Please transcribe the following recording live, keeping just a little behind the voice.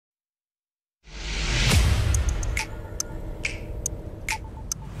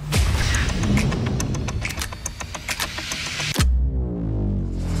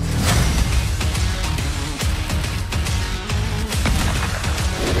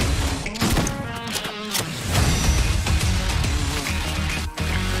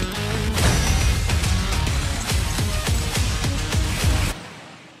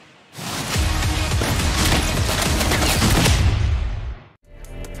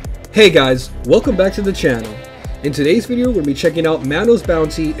Hey guys, welcome back to the channel. In today's video, we're going to be checking out Mando's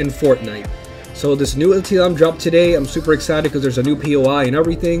bounty in Fortnite. So this new LTM dropped today. I'm super excited because there's a new POI and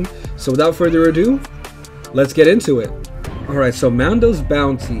everything. So without further ado, let's get into it. Alright, so Mando's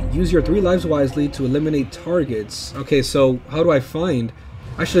bounty. Use your 3 lives wisely to eliminate targets. Okay, so how do I find...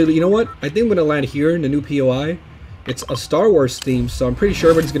 Actually, you know what? I think I'm going to land here in the new POI. It's a Star Wars theme, so I'm pretty sure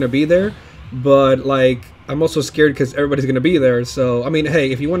everybody's going to be there. But, like, I'm also scared because everybody's going to be there. So, I mean,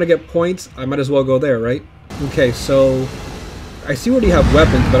 hey, if you want to get points, I might as well go there, right? Okay, so... I see we already have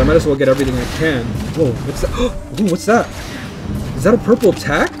weapons, but I might as well get everything I can. Whoa, what's that? Ooh, what's that? Is that a purple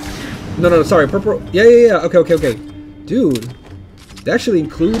tack? No, sorry, purple... Yeah. Okay. Dude, they actually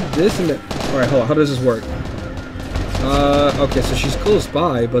include this in the... Alright, hold on, how does this work? Okay, so she's close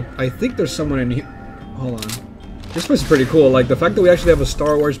by, but I think there's someone in here. Hold on. This place is pretty cool. Like, the fact that we actually have a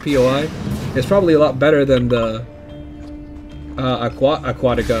Star Wars POI is probably a lot better than the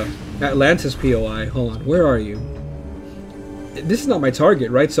Aquatica Atlantis POI. Hold on, where are you? This is not my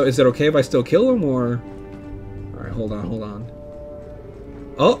target, right? So is it okay if I still kill him, or... Alright, hold on.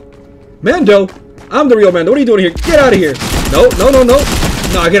 Oh! Mando! I'm the real Mando. What are you doing here? Get out of here! No!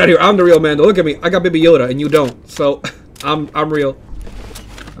 No, get out of here. I'm the real Mando. Look at me. I got Baby Yoda, and you don't. So, I'm real.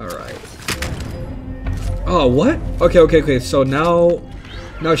 Alright. Oh, what? Okay. So now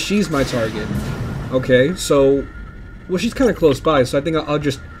she's my target. Okay, so... Well, she's kind of close by, so I think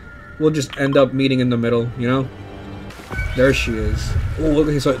we'll just end up meeting in the middle, you know? There she is. Oh,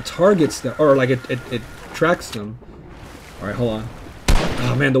 okay, so it targets them, or like it tracks them. Alright, hold on.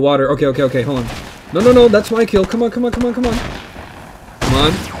 Oh man, the water. Okay, hold on. No, that's my kill. Come on. Come on.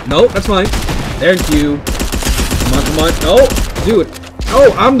 No, that's mine. Thank you. Come on. No, dude.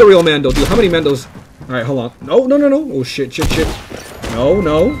 Oh, I'm the real Mando, dude. How many Mandos? Alright, hold on. No. Oh, shit.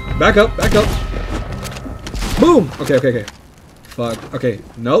 No. Back up. Boom. Okay. Fuck. Okay.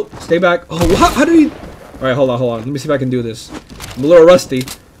 No. Stay back. Oh, how do you... Alright, hold on. Let me see if I can do this. I'm a little rusty.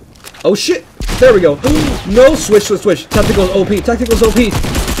 Oh, shit. There we go. No, switch. Tactical's OP.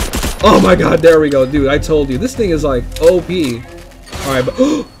 Oh my god, there we go. Dude, I told you. This thing is like OP. Alright, but...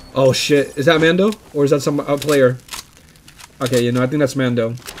 Oh, shit. Is that Mando? Or is that some player? Okay, you know, I think that's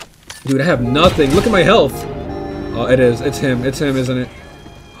Mando. Dude, I have nothing. Look at my health. Oh, it is. It's him, isn't it?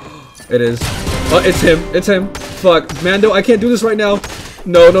 It is. Oh, it's him. Fuck. Mando, I can't do this right now.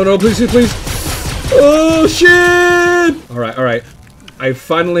 No. Please. Oh, shit! Alright. I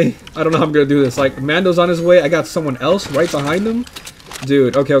don't know how I'm gonna do this. Like, Mando's on his way. I got someone else right behind him.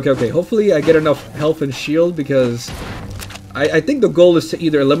 Dude, okay. Hopefully I get enough health and shield because I think the goal is to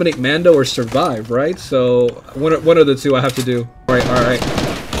either eliminate Mando or survive, right? So, one of the two I have to do. Alright.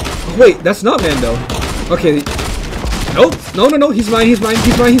 Oh, wait, that's not Mando. Okay. Nope. No. He's mine.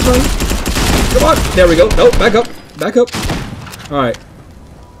 Come on. There we go. Nope. Back up. Alright.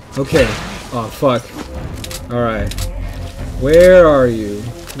 Okay. Oh, fuck. Alright. Where are you,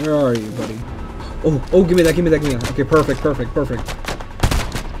 buddy? Oh, give me that. Okay, perfect.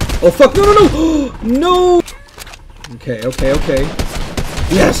 Oh, fuck. No. No. Okay.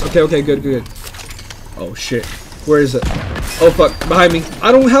 Yes. Okay, good. Oh, shit. Where is it? Oh, fuck. Behind me.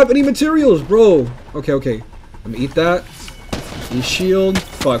 I don't have any materials, bro. Okay. Let me eat that. Eat shield.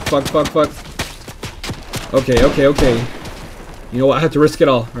 Fuck. Okay. You know what? I have to risk it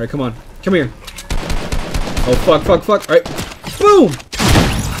all. Alright, come on. Come here. Oh, fuck. Alright. Boom!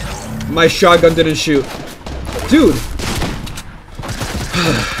 My shotgun didn't shoot. Dude!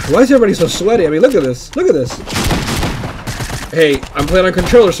 Why is everybody so sweaty? I mean, look at this. Hey, I'm playing on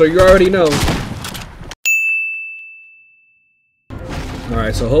controller, so you already know.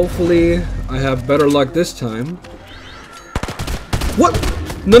 Alright, so hopefully I have better luck this time. What?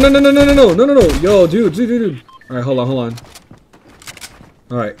 No. Yo, dude. Alright, hold on.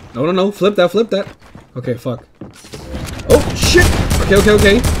 Alright. No. Flip that. Okay, fuck. Oh, shit!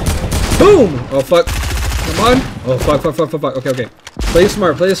 Okay. Boom! Oh, fuck. Come on. Oh, fuck. Okay. Play it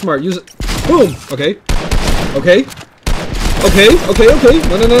smart. Use it. Boom! Okay.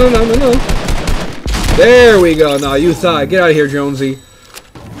 No. There we go. Now, you thought. Get out of here, Jonesy.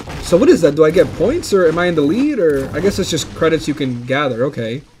 So, what is that? Do I get points, or am I in the lead, or... I guess it's just credits you can gather.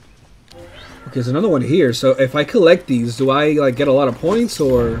 Okay, there's another one here. So, if I collect these, do I, like, get a lot of points,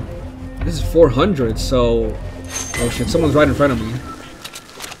 or... This is 400, so... Oh shit, someone's right in front of me.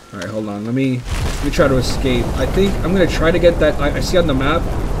 Alright, hold on. Let me try to escape. I think I'm gonna try to get that... I see on the map.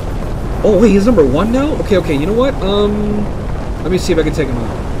 Oh, wait, he's number 1 now? Okay, you know what? Let me see if I can take him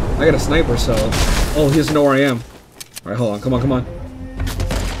out. I got a sniper, so... Oh, he doesn't know where I am. Alright, hold on. Come on.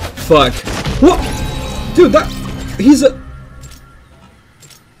 Fuck. What? Dude, he's a...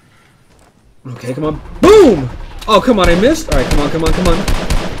 Okay, come on. Boom! Oh, come on, I missed? Alright, come on.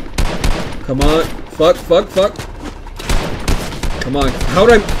 Come on. Fuck, fuck, fuck. Come on. How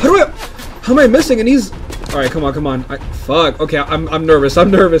am I missing? And he's... Alright, come on, come on. Fuck. Okay, I'm nervous.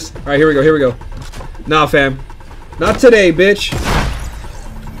 I'm nervous. Alright, here we go, here we go. Nah, fam. Not today, bitch.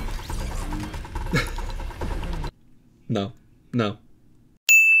 No. No.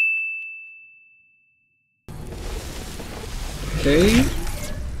 Okay.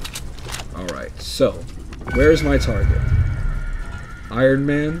 Alright, so. Where's my target? Iron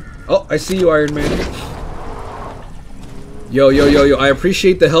Man. Oh, I see you, Iron Man. Yo, yo, yo, yo. I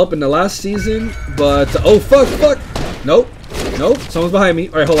appreciate the help in the last season, but... Oh, fuck, fuck. Nope. Nope. Someone's behind me.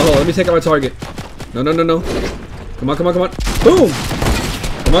 Alright, hold on, hold on. Let me take out my target. No, no, no, no. Come on, come on, come on. Boom!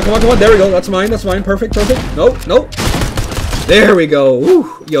 Come on, come on, come on. There we go. That's mine. That's mine. Perfect, perfect. Nope, nope. There we go.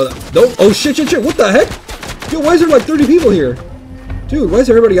 Woo. Yo, nope. Oh, shit, shit, shit. What the heck? Yo, why is there like 30 people here? Dude, why is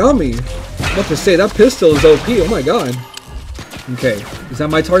everybody on me? I'm about to say, that pistol is OP. Oh my god. Okay. Is that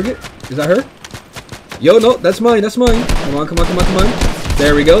my target? Is that her? Yo, no, that's mine. That's mine. Come on, come on, come on, come on.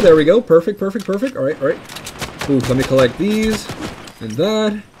 There we go. There we go. Perfect, perfect, perfect. All right, all right. Ooh, let me collect these and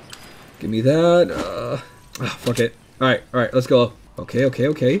that. Give me that. Fuck it. All right, all right. Let's go. Okay, okay,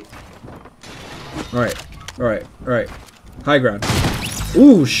 okay. All right, all right, all right. High ground.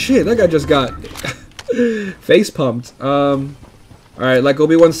 Ooh, shit. That guy just got face pumped. All right, like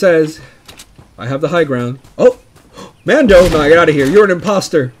Obi-Wan says, I have the high ground. Oh, Mando. Nah, get out of here. You're an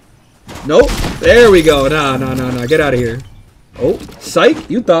imposter. Nope. There we go. Nah, nah, nah, nah. Get out of here. Oh,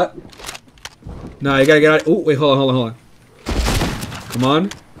 psych. You thought. Nah, you gotta get out. Oh, wait. Hold on, hold on, hold on. Come on.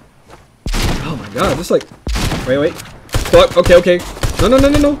 Oh my god. Just like. Wait, wait. Fuck. Okay, okay. No, no, no,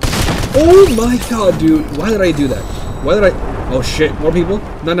 no, no. Oh my god, dude. Why did I do that? Why did I? Oh shit. More people?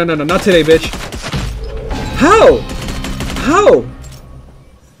 No, no, no, no. Not today, bitch. How? How?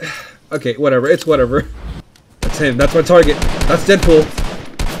 Okay, whatever. It's whatever. That's him. That's my target. That's Deadpool.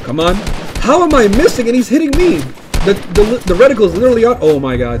 Come on. How am I missing and he's hitting me? The reticle is literally on. Oh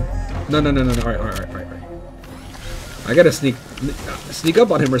my god. No, no, no, no, no. Alright, alright, alright, alright. I gotta sneak up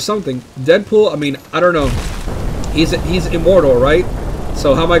on him or something. Deadpool, I mean, I don't know. He's immortal, right?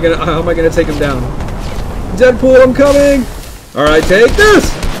 So how am I gonna take him down? Deadpool, I'm coming! Alright, take this!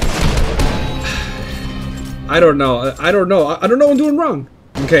 I don't know. I don't know. I don't know what I'm doing wrong.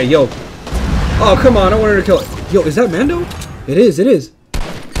 Okay, yo. Oh, come on. I wanted to kill it. Yo, is that Mando? It is, it is.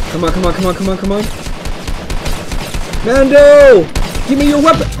 Come on, come on, come on, come on, come on. Mando! Give me your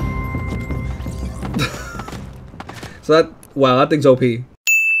weapon! So that... Wow, that thing's OP.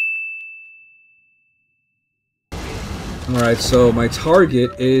 Alright, so my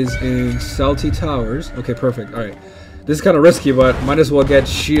target is in Salty Towers. Okay, perfect. Alright. This is kind of risky, but might as well get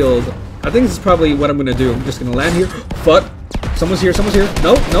shield. I think this is probably what I'm going to do. I'm just going to land here. Fuck. Someone's here, someone's here.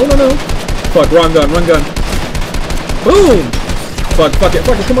 No, no, no, no. Fuck, wrong gun, wrong gun. Boom! Fuck, fuck it,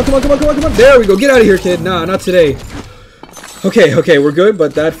 fuck it. Come on, come on, come on, come on, come on. There we go. Get out of here, kid. Nah, not today. Okay, okay, we're good,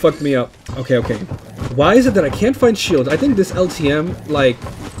 but that fucked me up. Okay, okay. Why is it that I can't find shields? I think this LTM, like,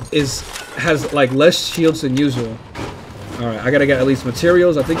 has, like, less shields than usual. Alright, I gotta get at least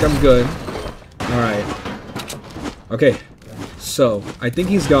materials. I think I'm good. Alright. Okay. So, I think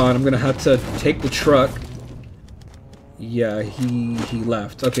he's gone. I'm gonna have to take the truck. Yeah, he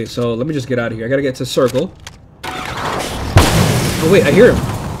left. Okay, so let me just get out of here. I gotta get to circle. Oh, wait, I hear him.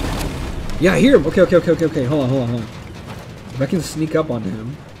 Yeah, I hear him. Okay, okay, okay, okay, okay. Hold on, hold on, hold on. If I can sneak up on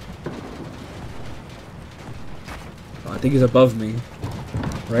him. Oh, I think he's above me.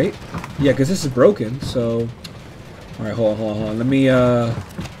 Right? Yeah, because this is broken, so... Alright, hold on, hold on, hold on. Let me,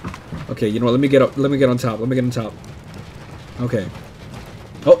 Okay, you know what? Let me get up. Let me get on top. Let me get on top. Okay.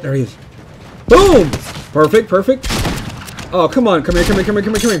 Oh, there he is. Boom! Perfect, perfect. Oh, come on. Come here, come here, come here,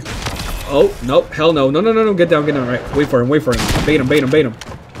 come here, come here. Oh, no. Hell no. No, no, no, no. Get down, get down. All right. Wait for him, wait for him. Bait him, bait him, bait him.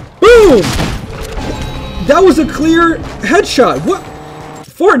 Boom! That was a clear headshot. What?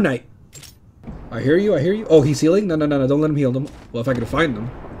 Fortnite. I hear you, I hear you. Oh, he's healing? No, no, no, no. Don't let him heal them. Well, if I could find them.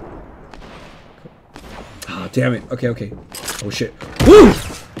 Ah, damn it. Okay, okay. Oh, shit. Woo!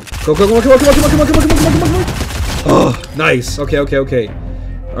 Go, go, go, come on, come on, come on, come on, come on, come on, come on, come on, come on. Oh, nice. Okay, okay, okay.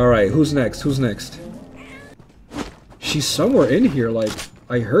 All right, who's next? Who's next? She's somewhere in here, like,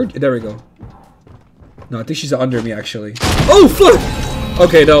 I heard... There we go. No, I think she's under me, actually. Oh, fuck!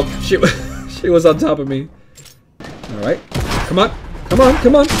 Okay, no. She was on top of me. All right. Come on. Come on,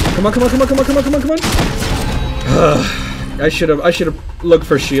 come on. Come on, come on, come on, come on, come on, come on, come on. I should have looked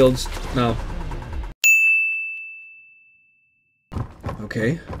for shields. No.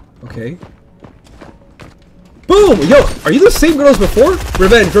 Okay. Okay. Boom! Yo, are you the same girl as before?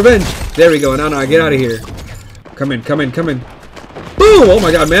 Revenge, revenge. There we go. No, no, get out of here. Come in, come in, come in. Boom! Oh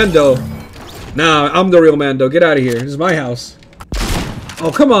my god, Mando. Nah, I'm the real Mando. Get out of here. This is my house.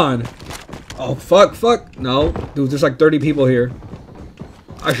 Oh, come on. Oh, fuck, fuck. No. Dude, there's like 30 people here.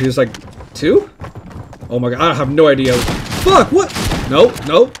 Actually, there's like 2? Oh my god, I have no idea. Fuck, what? No,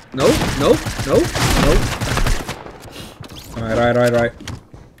 no, no, no, no, no. Alright, alright, alright, alright.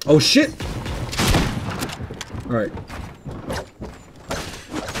 Oh, shit. Alright.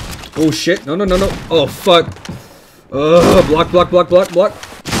 Oh, shit. No, no, no, no. Oh, fuck. Block, block, block, block, block.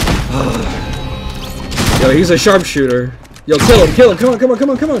 Yo, he's a sharpshooter. Yo, kill him, kill him. Come on, come on, come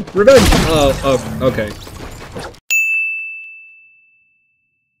on, come on. Revenge. Oh, okay.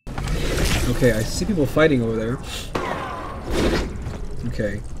 Okay, I see people fighting over there.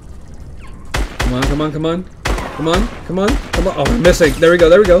 Okay. Come on, come on, come on. Come on, come on, come on. Oh, I'm missing. There we go,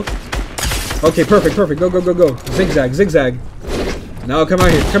 there we go. Okay, perfect, perfect. Go, go, go, go. Zigzag, zigzag. No, come out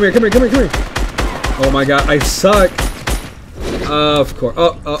here. Come here, come here, come here, come here. Oh my god, I suck. Of course.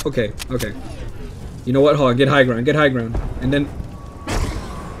 Oh, okay, okay. You know what? Hold on, get high ground, get high ground. And then...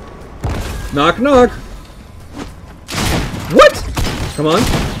 Knock, knock. What? Come on.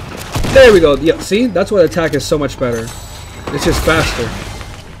 There we go. Yeah, see? That's why attack is so much better. It's just faster.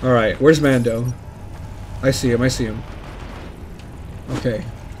 Alright, where's Mando? I see him, I see him. Okay.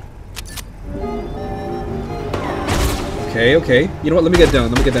 Okay, okay. You know what? Let me get down,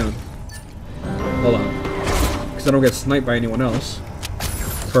 let me get down. Hold on. Because I don't get sniped by anyone else.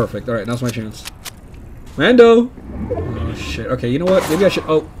 Perfect. Alright, now's my chance. Mando! Oh, shit. Okay, you know what? Maybe I should...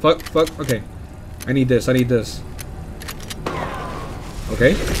 Oh, fuck, fuck. Okay. I need this, I need this.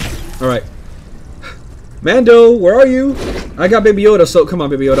 Okay. Alright. Mando, where are you? I got Baby Yoda, so come on,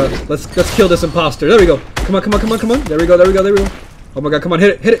 Baby Yoda. Let's kill this imposter. There we go. Come on, come on, come on, come on. There we go, there we go, there we go. Oh my god, come on,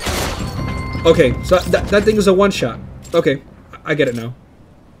 hit it, hit it. Okay, so that thing is a one-shot. Okay, I get it now.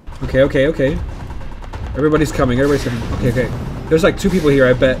 Okay, okay, okay. Everybody's coming, everybody's coming. Okay, okay. There's like 2 people here,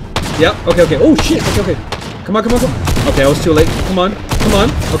 I bet. Yep, okay, okay. Oh shit, okay, okay. Come on, come on, come on. Okay, I was too late. Come on, come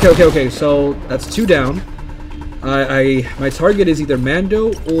on. Okay, okay, okay. So that's 2 down. My target is either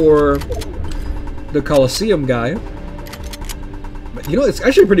Mando or the Coliseum guy. But you know, it's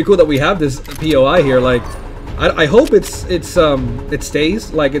actually pretty cool that we have this POI here. Like, I hope it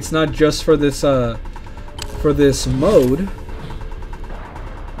stays. Like, it's not just for this mode.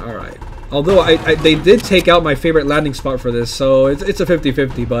 All right. Although they did take out my favorite landing spot for this, so it's a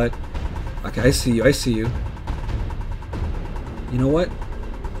 50-50. But okay, I see you. I see you. You know what?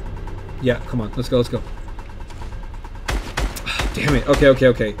 Yeah, come on. Let's go. Let's go. Damn it. Okay, okay,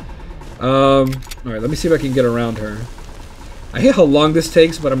 okay. Alright, let me see if I can get around her. I hate how long this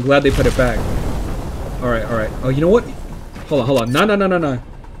takes, but I'm glad they put it back. Alright, alright. Oh, you know what? Hold on, hold on. No, no, no, no, no.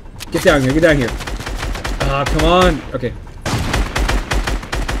 Get down here, get down here. Ah, come on. Okay.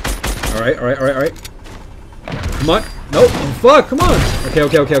 Alright, alright, alright, alright. Come on. No. Oh, fuck. Come on. Okay,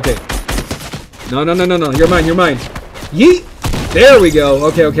 okay, okay, okay. No, no, no, no, no. You're mine, you're mine. Yeet. There we go.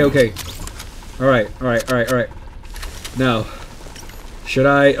 Okay, okay, okay. Alright, alright, alright, alright. Now. Should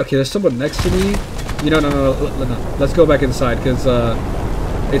I... Okay, there's someone next to me. You know, no, no, no, no. Let's go back inside, because,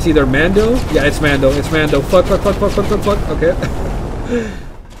 it's either Mando... Yeah, it's Mando. It's Mando. Fuck, fuck, fuck, fuck, fuck, fuck, fuck. Okay.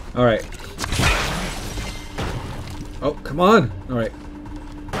 Alright. Oh, come on. Alright.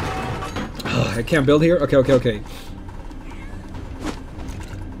 Oh, I can't build here? Okay, okay, okay.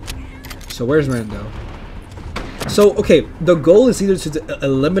 So, where's Mando? So, okay, the goal is either to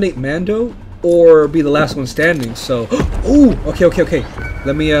eliminate Mando or be the last one standing, so... Ooh! Okay, okay, okay.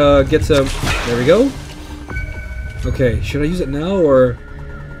 Let me, get some... There we go. Okay, should I use it now, or...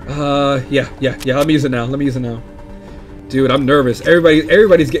 yeah, let me use it now. Let me use it now. Dude, I'm nervous.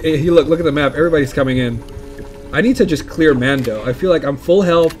 Everybody's getting... Look at the map. Everybody's coming in. I need to just clear Mando. I feel like I'm full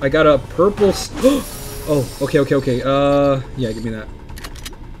health. I got a purple... Oh, okay, okay, okay. Yeah, give me that.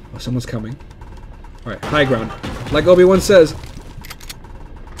 Oh, someone's coming. Alright, high ground. Like Obi-Wan says.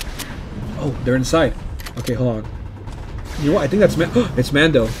 Oh, they're inside. Okay, hold on. You know what? I think that's it's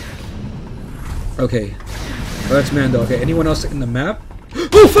Mando. Okay. Oh, that's Mando. Okay, anyone else in the map?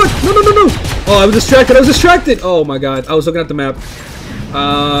 Oh, fuck! No, no, no, no! Oh, I was distracted. I was distracted! Oh, my God. I was looking at the map.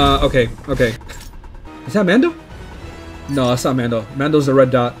 Okay, okay. Is that Mando? No, that's not Mando. Mando's the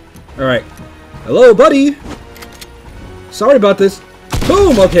red dot. Alright. Hello, buddy! Sorry about this.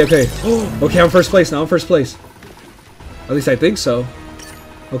 Boom! Okay, okay. Oh, okay, I'm first place now. I'm first place. At least I think so.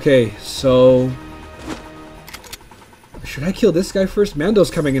 Okay, so... Should I kill this guy first?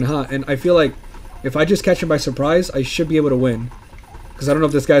 Mando's coming in hot, and I feel like if I just catch him by surprise, I should be able to win. Because I don't know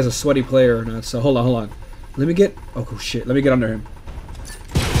if this guy's a sweaty player or not, so hold on, hold on. Let me get... Oh, shit. Let me get under him.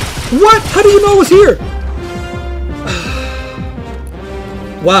 What? How do you know I was here?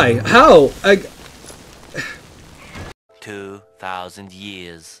 Why? How? 2,000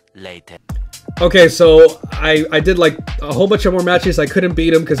 years later. Okay, so I did like a whole bunch of more matches. I couldn't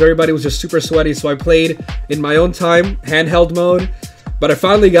beat him because everybody was just super sweaty. So I played in my own time, handheld mode. But I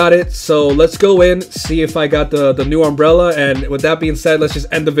finally got it. So let's go in, see if I got the new umbrella. And with that being said, let's just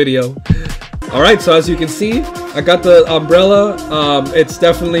end the video. Alright, so as you can see, I got the umbrella. It's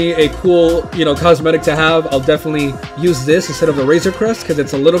definitely a cool, you know, cosmetic to have. I'll definitely use this instead of the Razor Crest because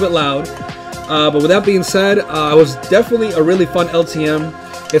it's a little bit loud. But with that being said, it was definitely a really fun LTM.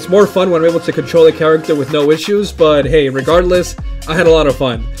 It's more fun when I'm able to control a character with no issues, but hey, regardless, I had a lot of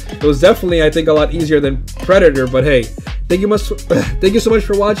fun. It was definitely, I think, a lot easier than Predator, but hey, thank you so much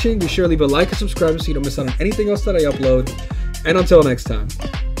for watching. Be sure to leave a like and subscribe so you don't miss out on anything else that I upload. And until next time,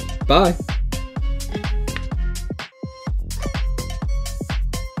 bye.